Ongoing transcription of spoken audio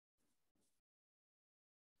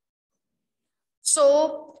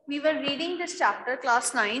So we were reading this chapter,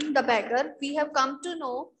 class 9, the beggar. We have come to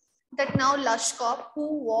know that now Lashkov,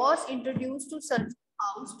 who was introduced to Sarji's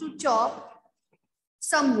house to chop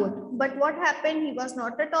some wood. But what happened? He was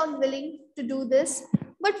not at all willing to do this.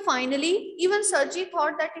 But finally, even Sarji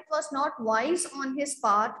thought that it was not wise on his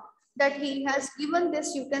part that he has given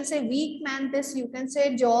this, you can say, weak man, this, you can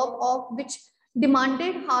say, job of which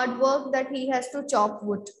demanded hard work, that he has to chop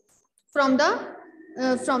wood from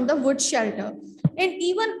the wood shelter. And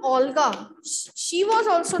even Olga, she was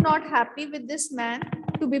also not happy with this man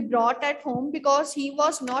to be brought at home, because he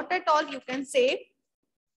was not at all, you can say,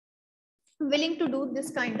 willing to do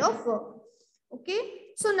this kind of work. Okay,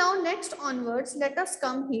 so now next onwards, let us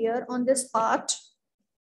come here on this part.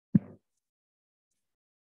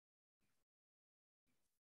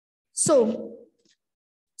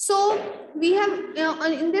 So we have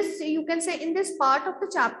in this, you can say, in this part of the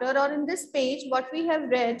chapter, or in this page, what we have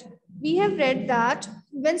read that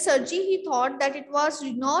when Sarji, he thought that it was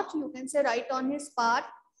not, you can say, right on his part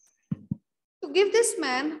to give this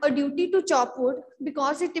man a duty to chop wood,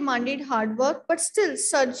 because it demanded hard work. But still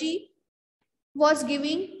Sarji was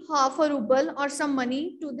giving half a ruble or some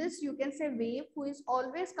money to this, you can say, waif, who is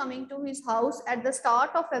always coming to his house at the start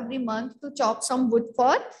of every month to chop some wood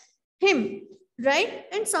for him, right?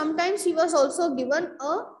 And sometimes he was also given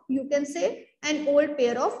a, you can say, an old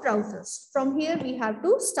pair of trousers. From here we have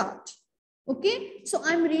to start. Okay, so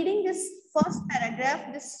I'm reading this first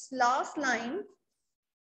paragraph, this last line.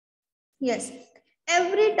 Yes,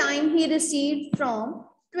 every time he received from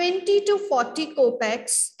 20 to 40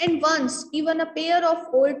 kopecks, and once even a pair of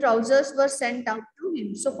old trousers were sent out to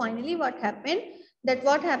him. So finally what happened,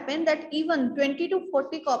 that even 20 to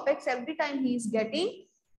 40 kopecks every time he is getting,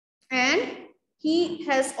 and he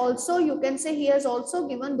has also, you can say, he has also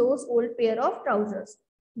given those old pair of trousers.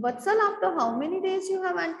 Vatsal, after how many days you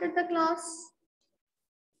have entered the class?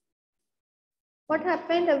 What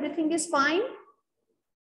happened? Everything is fine?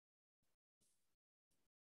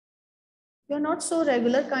 You're not so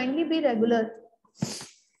regular. Kindly be regular.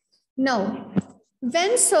 Now,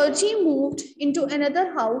 when Sergi moved into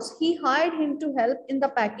another house, he hired him to help in the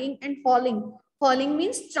packing and hauling. Hauling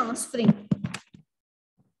means transferring.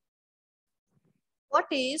 What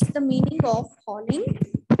is the meaning of hauling?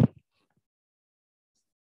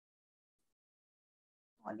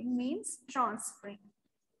 Hauling means transferring.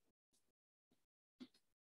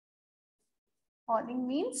 Hauling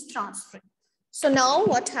means transferring. So now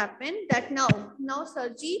what happened, that now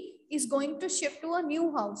Sarji is going to shift to a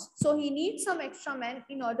new house. So he needs some extra men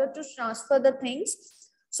in order to transfer the things.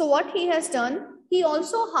 So what he has done, he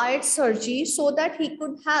also hired Sarji so that he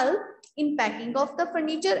could help in packing of the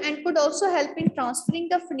furniture and could also help in transferring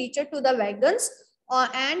the furniture to the wagons,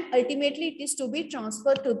 and ultimately it is to be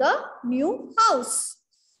transferred to the new house.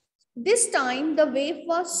 This time the waif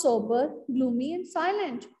was sober, gloomy and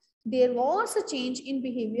silent. There was a change in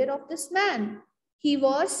behavior of this man. He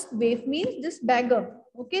was, waif means this beggar.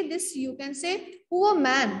 Okay, this, you can say, poor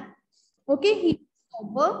man. Okay, he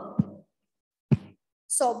sober.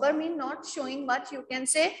 Sober means not showing much, you can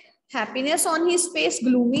say, happiness on his face.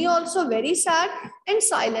 Gloomy also, very sad, and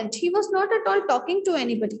silent. He was not at all talking to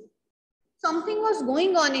anybody. Something was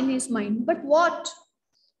going on in his mind, but what?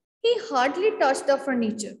 He hardly touched the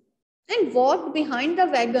furniture and walked behind the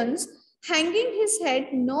wagons, hanging his head,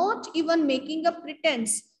 not even making a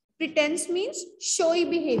pretense. Pretense means showy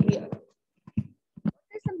behavior. What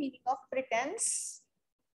is the meaning of pretense?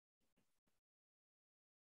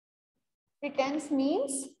 Pretense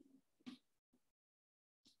means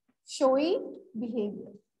showy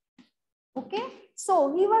behavior. Okay,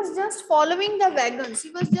 so he was just following the wagons. He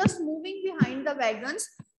was just moving behind the wagons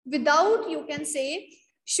without, you can say,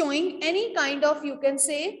 showing any kind of, you can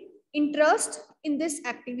say, interest in this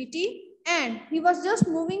activity. And he was just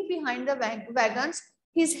moving behind the wagons,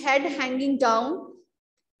 his head hanging down.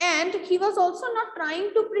 And he was also not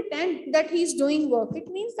trying to pretend that he is doing work. It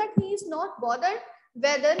means that he is not bothered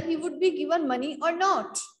whether he would be given money or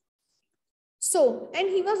not. So, and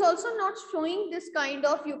he was also not showing this kind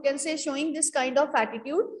of, you can say, showing this kind of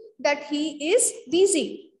attitude that he is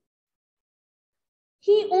busy.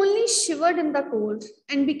 He only shivered in the cold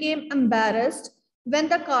and became embarrassed when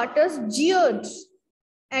the carters jeered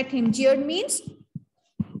at him. Jeered means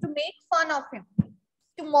to make fun of him,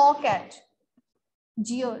 to mock at.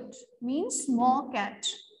 Jeered means mock at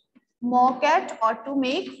or to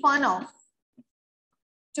make fun of.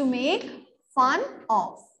 To make fun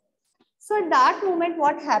of. So at that moment,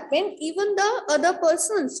 what happened? Even the other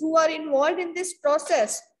persons who are involved in this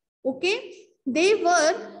process, okay, he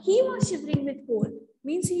was shivering with cold.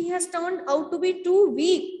 Means he has turned out to be too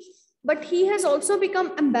weak. but he has also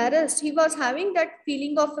become embarrassed. He was having that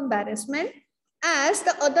feeling of embarrassment as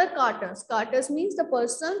the other carters. Carters means the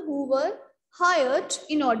person who were hired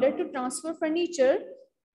in order to transfer furniture.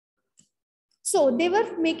 So they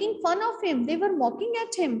were making fun of him. They were mocking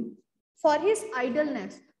at him for his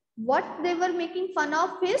idleness. What they were making fun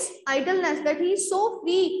of his idleness, that he is so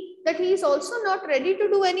free, that he is also not ready to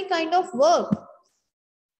do any kind of work.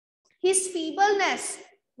 His feebleness.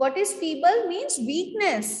 What is feeble means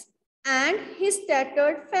weakness. And his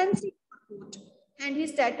tattered fancy coat. And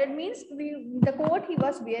his tattered means the coat he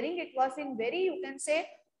was wearing, it was in very, you can say,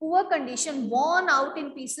 poor condition, worn out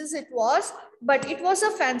in pieces it was, but it was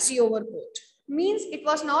a fancy overcoat. Means it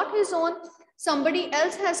was not his own. Somebody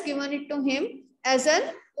else has given it to him as an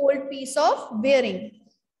old piece of wearing.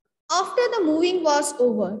 After the moving was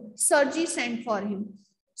over, Sergi sent for him.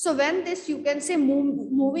 So when this, you can say,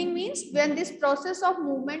 moving means when this process of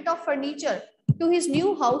movement of furniture to his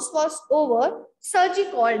new house was over, Sergi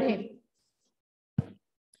called him.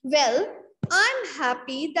 Well, I'm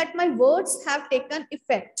happy that my words have taken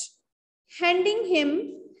effect. Handing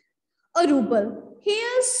him a ruble.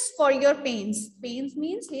 Here's for your pains. Pains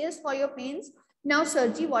means here's for your pains. Now,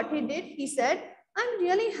 Sergi, what he did, he said, I'm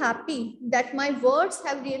really happy that my words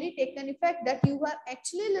have really taken effect, that you have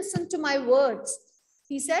actually listened to my words.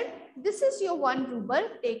 He said, this is your 1 ruble,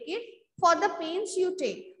 take it for the pains you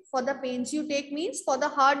take. For the pains you take means for the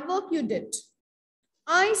hard work you did.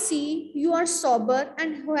 I see you are sober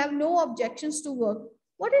and who have no objections to work.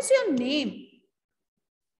 What is your name?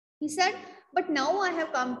 He said, but now I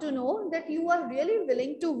have come to know that you are really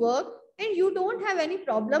willing to work and you don't have any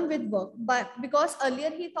problem with work. But because earlier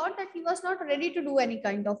he thought that he was not ready to do any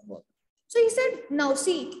kind of work. So he said, now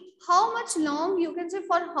see how much long, you can say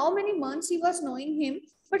for how many months he was knowing him,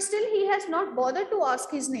 but still he has not bothered to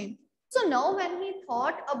ask his name. So now when he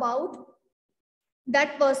thought about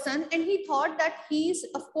that person and he thought that he is,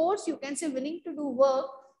 of course, you can say willing to do work,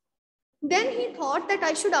 then he thought that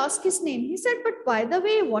I should ask his name. He said, but by the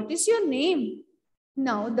way, what is your name?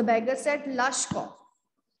 Now the beggar said, Lashkov.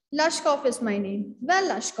 Lashkov is my name. Well,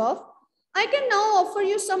 Lashkov, I can now offer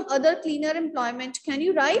you some other cleaner employment. Can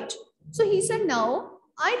you write? So he said, now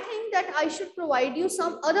I think that I should provide you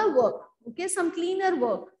some other work. Okay, some cleaner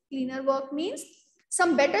work. Cleaner work means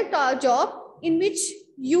some better job in which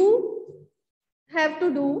you have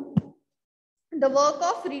to do the work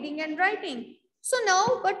of reading and writing. So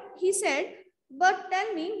now, but he said, but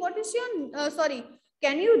tell me, what is your,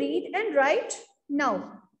 can you read and write?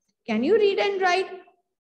 Now, can you read and write?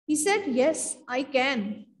 He said, yes, I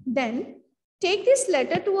can. Then take this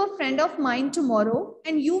letter to a friend of mine tomorrow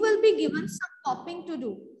and you will be given some copying to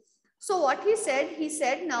do. So what he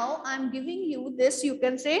said, now I'm giving you this, you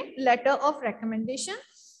can say, letter of recommendation.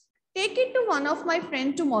 Take it to one of my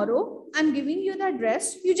friends tomorrow. I'm giving you the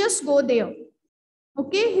address. You just go there.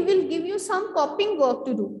 Okay, he will give you some copying work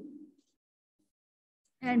to do.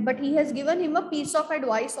 But he has given him a piece of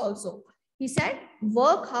advice also. He said,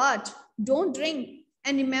 work hard, don't drink.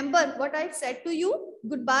 And remember what I said to you,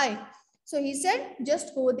 goodbye. So he said,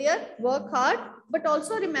 just go there, work hard, but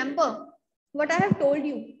also remember what I have told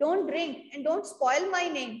you. Don't drink and don't spoil my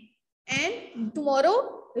name. And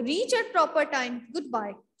tomorrow, reach at proper time.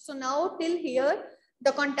 Goodbye. So now till here,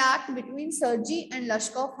 the contact between Sergi and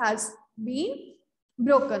Lashkov has been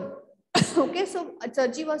broken. Okay, so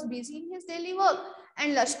Sergi was busy in his daily work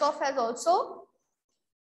and Lashkov has also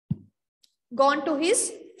gone to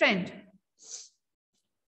his friend.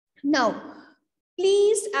 Now,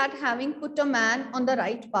 pleased at having put a man on the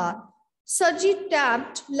right path, Sergi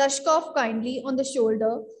tapped Lashkov kindly on the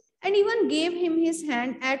shoulder and even gave him his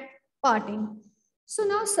hand at parting. So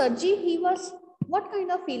now Sergi, what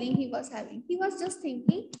kind of feeling he was having? He was just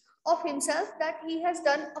thinking of himself that he has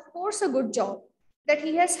done, of course, a good job, that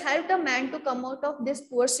he has helped a man to come out of this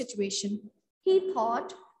poor situation. He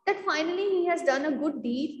thought that finally he has done a good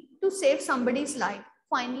deed to save somebody's life.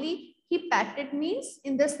 Finally, he patted, means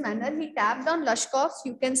in this manner, he tapped on Lashkov's,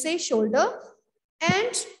 you can say, shoulder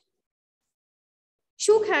and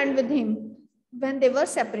shook hand with him when they were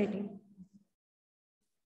separating.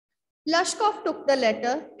 Lashkov took the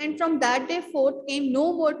letter and from that day forth came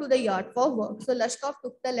no more to the yard for work. So Lashkov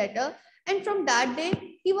took the letter and from that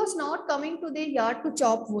day he was not coming to the yard to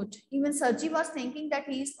chop wood. Even Sergi was thinking that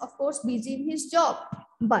he is of course busy in his job.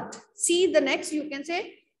 But see the next, you can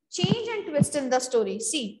say, change and twist in the story.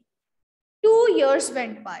 See, 2 years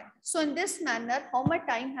went by. So in this manner, how much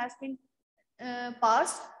time has been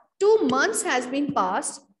passed? 2 months has been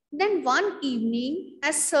passed. Then one evening,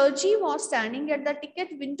 as Sergi was standing at the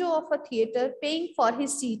ticket window of a theater paying for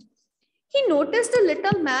his seat, He noticed a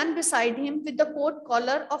little man beside him with the coat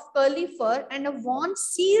collar of curly fur and a worn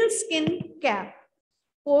sealskin cap.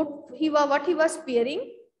 What he was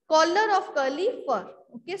wearing? Collar of curly fur.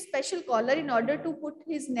 Okay, special collar in order to put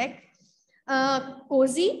his neck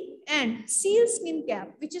cozy, and sealskin cap,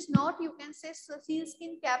 which is not, you can say, so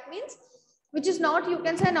sealskin cap means, which is not, you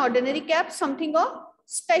can say, an ordinary cap, something of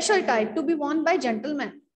special type to be worn by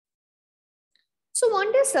gentlemen. So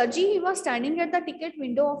one day, Sergi, he was standing at the ticket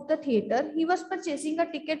window of the theater. He was purchasing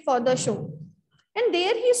a ticket for the show. And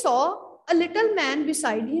there he saw a little man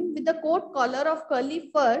beside him with a coat collar of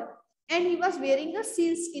curly fur, and he was wearing a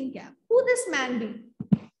sealskin cap. Who this man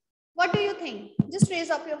be? What do you think? Just raise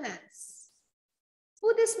up your hands.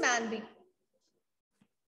 Who this man be?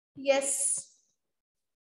 Yes.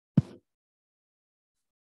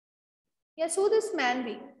 Yes, who this man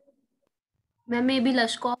be? Maybe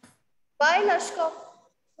Lashkov. Why Lashkov?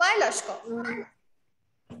 Why Lashkov?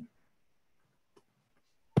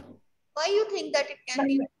 Why you think that it can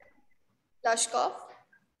be Lashkov?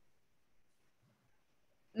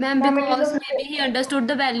 Ma'am, because maybe he understood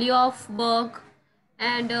the value of work,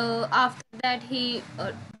 and after that he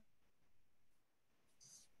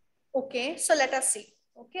Okay, so let us see.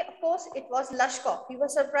 Okay, of course it was Lashkov. He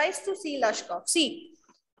was surprised to see Lashkov. See,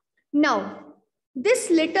 now this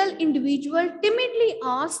little individual timidly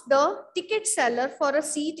asked the ticket seller for a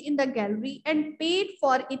seat in the gallery and paid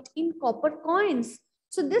for it in copper coins.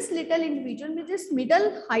 So this little individual, this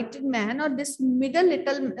middle-heighted man, or this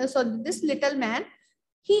this little man,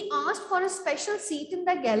 he asked for a special seat in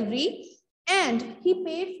the gallery and he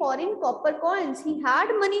paid for in copper coins. He had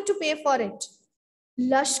money to pay for it.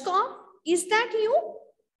 Lashkov, is that you?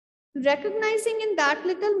 Recognizing in that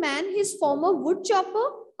little man his former wood chopper,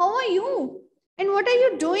 how are you? And what are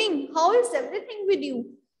you doing? How is everything with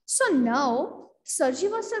you? So now Sergi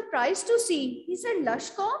was surprised to see. He said,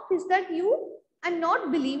 Lashkov, is that you? I'm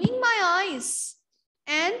not believing my eyes.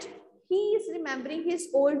 And he is remembering his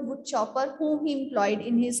old wood chopper whom he employed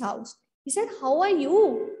in his house. He said, how are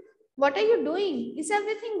you? What are you doing? Is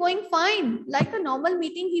everything going fine? Like a normal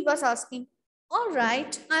meeting, he was asking. All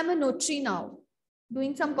right, I'm a notary now,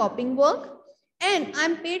 doing some copying work, and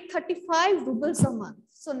I'm paid 35 rubles a month.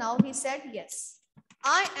 So now he said, yes,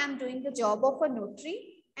 I am doing the job of a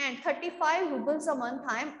notary and 35 rubles a month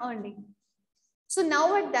I am earning. So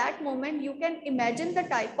now at that moment, you can imagine the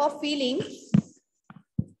type of feeling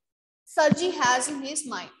Sergi has in his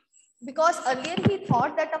mind. Because earlier he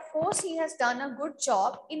thought that of course he has done a good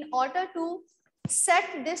job in order to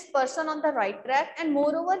set this person on the right track, and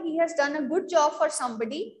moreover he has done a good job for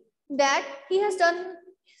somebody, that he has done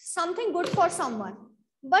something good for someone.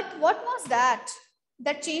 But what was that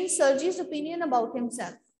changed Sergi's opinion about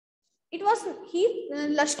himself? It was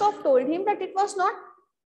Lashkov told him that it was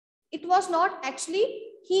not actually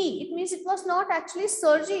he. It means it was not actually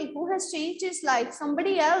Sergi who has changed his life,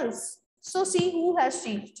 somebody else. So see who has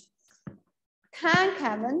changed. Thank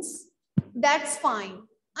heavens. That's fine.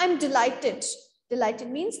 I'm delighted. Delighted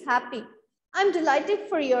means happy. I'm delighted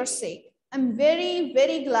for your sake. I'm very,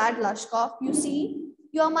 very glad, Lashkov. You see,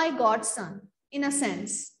 you are my godson, in a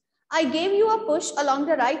sense. I gave you a push along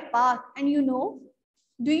the right path, and you know,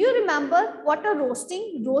 do you remember what a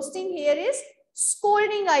roasting? Roasting here is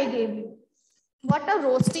scolding I gave you. What a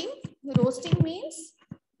roasting? Roasting means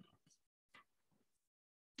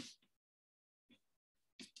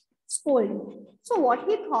scolding. So what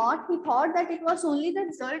he thought that it was only the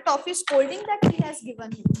result of his scolding that he has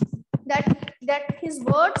given him. That his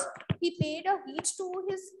words, he paid a heed to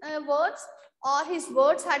his words, or his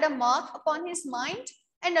words had a mark upon his mind,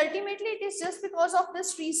 and ultimately it is just because of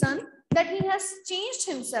this reason that he has changed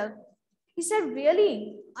himself. He said,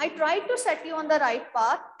 really, I tried to set you on the right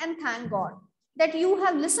path, and thank God that you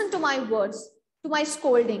have listened to my words, to my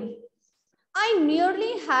scolding. I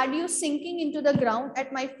nearly had you sinking into the ground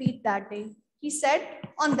at my feet that day. He said,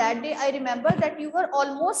 on that day, I remember that you were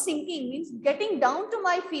almost sinking, means getting down to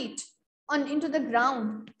my feet into the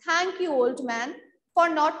ground. Thank you, old man, for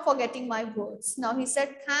not forgetting my words. Now he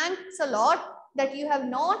said, thanks a lot that you have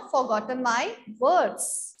not forgotten my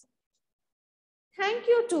words. Thank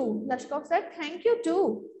you too. Lashkov said, thank you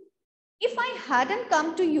too. If I hadn't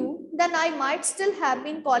come to you, then I might still have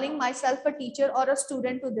been calling myself a teacher or a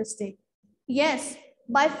student to this day. Yes,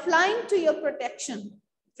 by flying to your protection.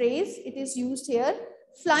 Phrase, it is used here.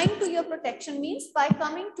 Flying to your protection means by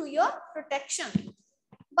coming to your protection.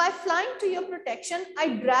 By flying to your protection, I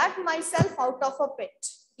dragged myself out of a pit.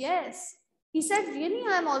 Yes, he said, really,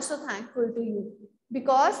 I am also thankful to you.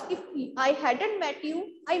 Because if I hadn't met you,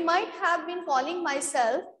 I might have been calling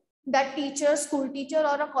myself that teacher, school teacher,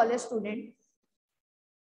 or a college student,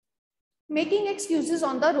 making excuses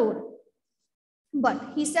on the road.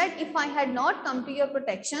 But he said, if I had not come to your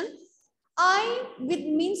protection, I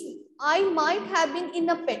might have been in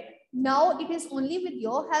a pit. Now it is only with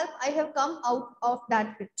your help I have come out of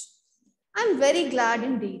that pit. I'm very glad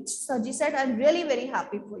indeed. Saji said, I'm really very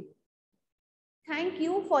happy for you. Thank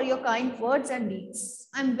you for your kind words and deeds.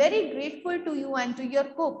 I'm very grateful to you and to your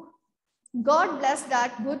cook. God bless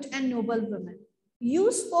that good and noble woman.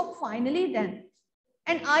 You spoke finally then,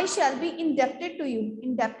 and I shall be indebted to you.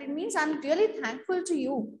 Indebted means I'm really thankful to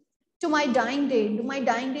you. To my dying day. To my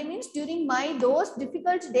dying day means during my those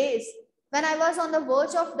difficult days when I was on the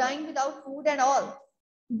verge of dying without food and all.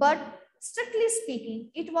 But strictly speaking,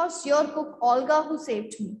 it was your cook Olga who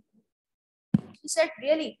saved me. He said,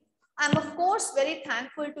 really, I'm of course very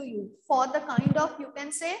thankful to you for the you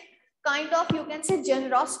can say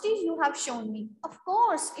generosity you have shown me. Of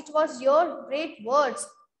course, it was your great words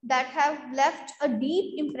that have left a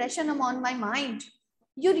deep impression upon my mind.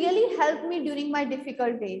 You really helped me during my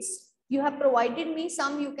difficult days. You have provided me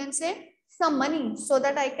some, you can say, some money so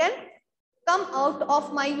that I can come out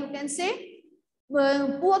of my, you can say,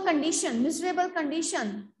 poor condition, miserable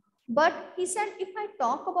condition. But he said, if I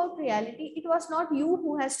talk about reality, it was not you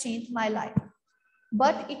who has changed my life,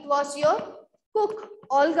 but it was your cook,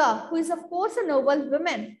 Olga, who is, of course, a noble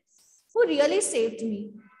woman, who really saved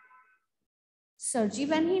me. Sergi,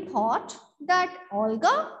 when he thought that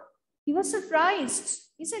Olga, he was surprised.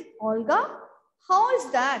 He said, Olga, how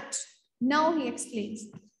is that? Now he explains.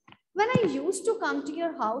 When I used to come to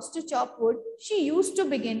your house to chop wood, she used to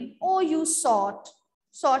begin, oh, you sot.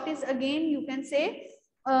 Sot is again, you can say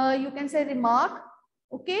remark,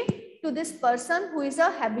 okay, to this person who is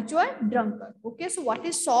a habitual drunkard. Okay, so what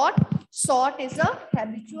is sot? Sot is a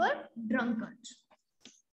habitual drunkard.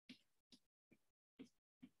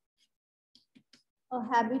 A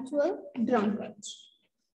habitual drunkard.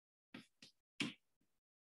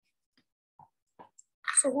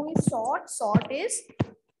 So who is sot? Sot is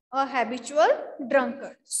a habitual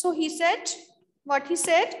drunkard. So he said, what he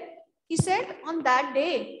said? He said, on that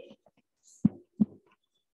day,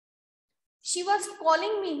 she was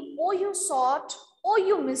calling me, oh, you sot, oh,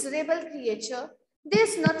 you miserable creature.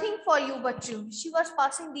 There's nothing for you but you. She was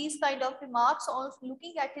passing these kind of remarks, also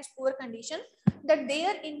looking at his poor condition, that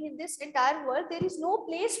there in this entire world, there is no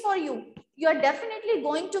place for you. You are definitely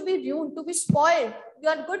going to be ruined, to be spoiled. You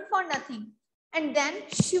are good for nothing. And then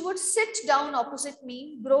she would sit down opposite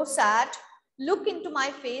me, grow sad, look into my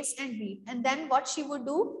face and weep. And then what she would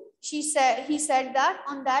do, he said that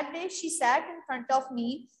on that day, she sat in front of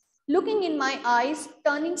me, looking in my eyes,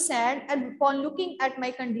 turning sad, and upon looking at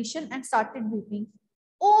my condition and started weeping.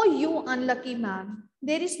 Oh, you unlucky man,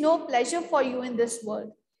 there is no pleasure for you in this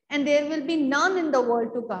world, and there will be none in the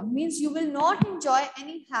world to come. Means you will not enjoy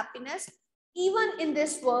any happiness even in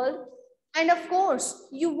this world. And of course,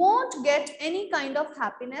 you won't get any kind of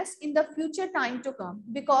happiness in the future time to come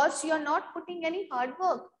because you are not putting any hard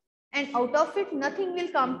work. And out of it, nothing will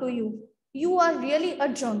come to you. You are really a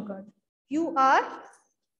drunkard. You are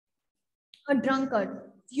a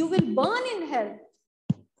drunkard. You will burn in hell.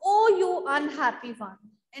 Oh, you unhappy one.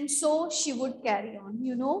 And so she would carry on,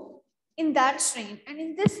 in that strain. And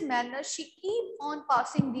in this manner, she keep on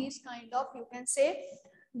passing these kind of, you can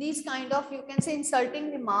say,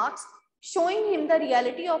 insulting remarks, showing him the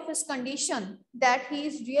reality of his condition, that he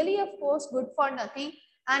is really, of course, good for nothing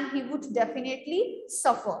and he would definitely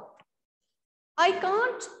suffer. I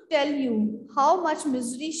can't tell you how much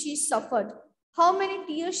misery she suffered, how many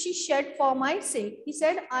tears she shed for my sake. He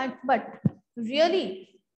said, but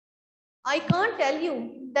really, I can't tell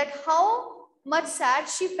you that how much sad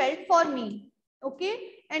she felt for me,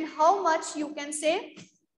 okay? And how much, you can say,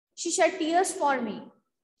 she shed tears for me.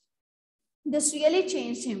 This really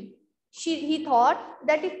changed him. He thought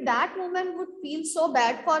that if that woman would feel so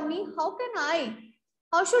bad for me, how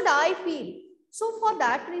should I feel? So for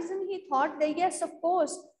that reason, he thought that yes, of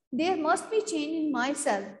course, there must be change in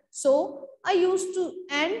myself. So I used to,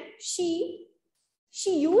 and she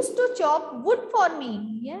used to chop wood for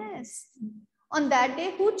me. Yes. On that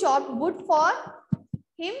day, who chopped wood for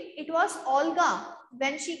him? It was Olga.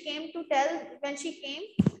 When she came to tell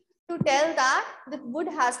that the wood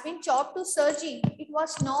has been chopped to Sergi. It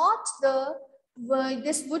was not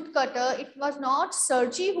this wood cutter. It was not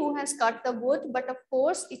Sergi who has cut the wood, but of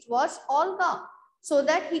course it was Olga, so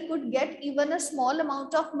that he could get even a small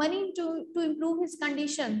amount of money to improve his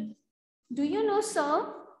condition. Do you know, sir,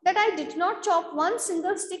 that I did not chop one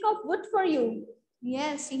single stick of wood for you?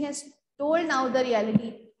 Yes, he has told now the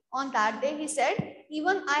reality. On that day, he said,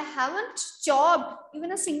 even I haven't chopped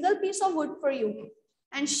even a single piece of wood for you.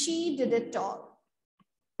 And she did it all.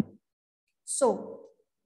 So,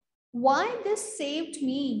 why this saved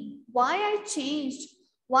me? Why I changed,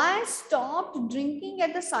 why I stopped drinking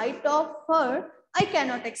at the sight of her, I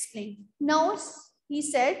cannot explain. No, he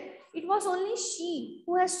said, it was only she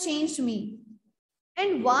who has changed me.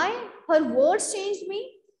 And why her words changed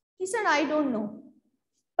me? He said, I don't know.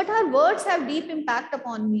 But her words have deep impact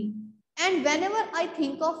upon me. And whenever I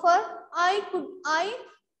think of her, I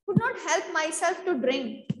could not help myself to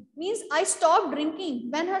drink. Means I stopped drinking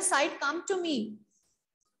when her sight come to me.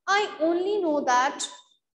 I only know that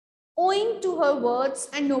owing to her words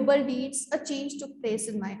and noble deeds, a change took place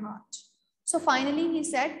in my heart. So finally, he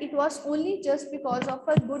said, it was only just because of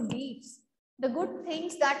her good deeds, the good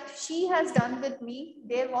things that she has done with me,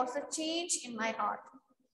 there was a change in my heart.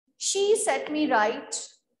 She set me right,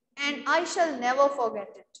 and I shall never forget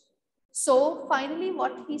it. So finally,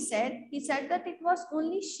 what he said that it was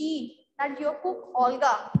only she, that your cook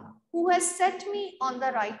Olga, who has set me on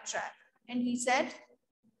the right track. And he said,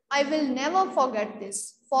 I will never forget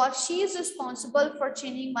this, for she is responsible for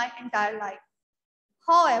changing my entire life.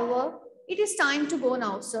 However, it is time to go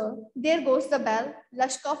now, sir. There goes the bell.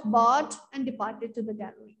 Lashkov bowed and departed to the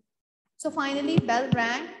gallery. So finally, bell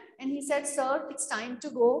rang, and he said, sir, it's time to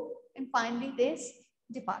go. And finally, they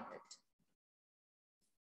departed.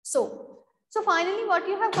 So finally, what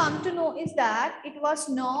you have come to know is that it was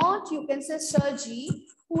not, you can say, Sergi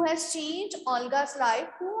who has changed Olga's life.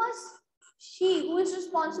 Who was she who is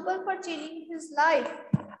responsible for changing his life?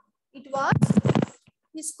 It was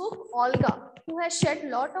his cook Olga, who has shed a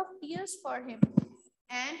lot of tears for him.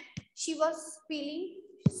 And she was feeling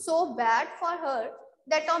so bad for her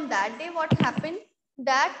that on that day, what happened?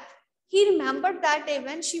 That he remembered that day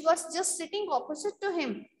when she was just sitting opposite to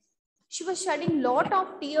him. She was shedding lot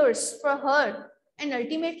of tears for her. And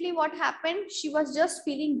ultimately, what happened? She was just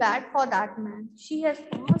feeling bad for that man. She has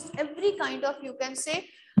passed every kind of, you can say,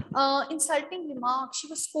 insulting remark. She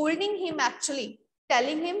was scolding him actually,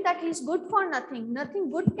 telling him that he's good for nothing.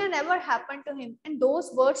 Nothing good can ever happen to him. And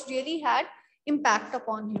those words really had impact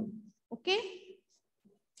upon him. Okay.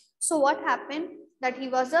 So what happened? That he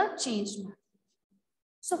was a changed man.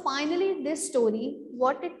 So finally, this story,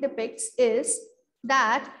 what it depicts is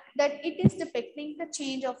that it is depicting the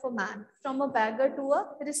change of a man from a beggar to a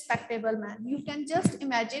respectable man. You can just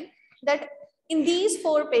imagine that in these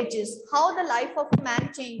 4 pages, how the life of a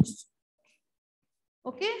man changed.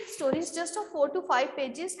 Okay, story is just of 4 to 5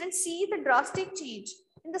 pages, and see the drastic change.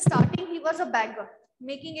 In the starting, he was a beggar,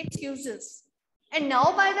 making excuses. And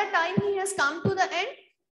now by the time he has come to the end,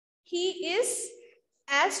 he is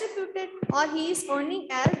as reputed, or he is earning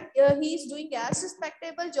as he is doing as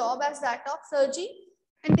respectable job as that of Sergi.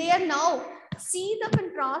 And they are now, see the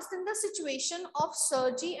contrast in the situation of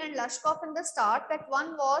Sergi and Lashkov in the start, that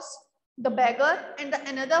one was the beggar and the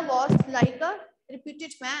another was like a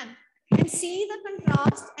reputed man. And see the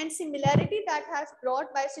contrast and similarity that has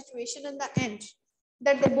brought by situation in the end,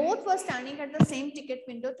 that they both were standing at the same ticket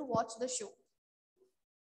window to watch the show,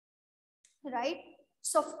 right?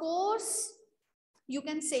 So of course, you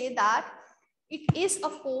can say that it is,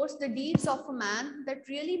 of course, the deeds of a man that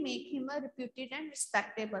really make him a reputed and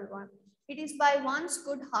respectable one. It is by one's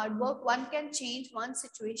good hard work one can change one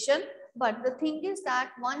situation, but the thing is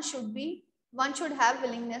that one should have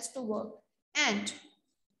willingness to work. And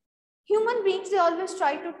human beings, they always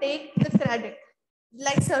try to take the credit,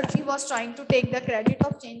 like Sergi was trying to take the credit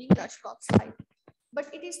of changing Lashkov's life. But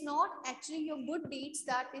it is not actually your good deeds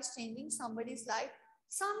that is changing somebody's life.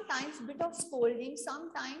 Sometimes bit of scolding,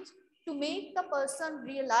 sometimes to make the person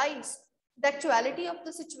realize the actuality of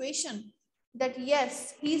the situation, that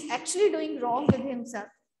yes, he is actually doing wrong with himself,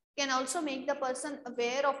 can also make the person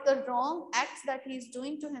aware of the wrong acts that he is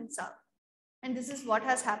doing to himself. And this is what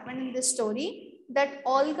has happened in this story, that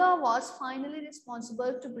Olga was finally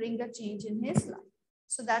responsible to bring a change in his life.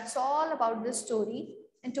 So that's all about this story.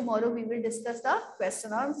 And tomorrow we will discuss the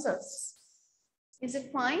question answers. Is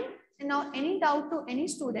it fine? And now any doubt to any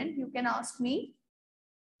student, you can ask me.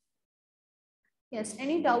 Yes,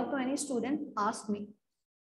 any doubt to any student, ask me.